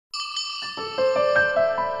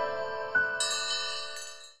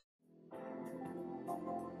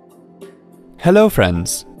Hello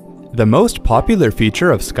friends! The most popular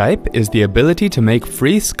feature of Skype is the ability to make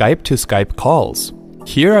free Skype to Skype calls.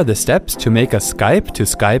 Here are the steps to make a Skype to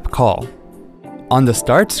Skype call. On the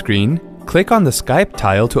start screen, click on the Skype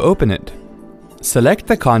tile to open it. Select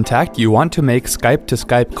the contact you want to make Skype to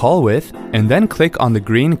Skype call with, and then click on the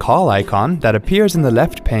green call icon that appears in the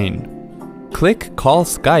left pane. Click Call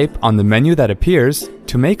Skype on the menu that appears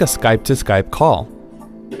to make a Skype to Skype call.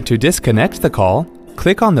 To disconnect the call,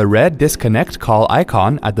 click on the red disconnect call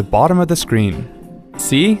icon at the bottom of the screen.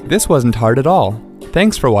 See, this wasn't hard at all.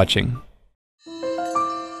 Thanks for watching.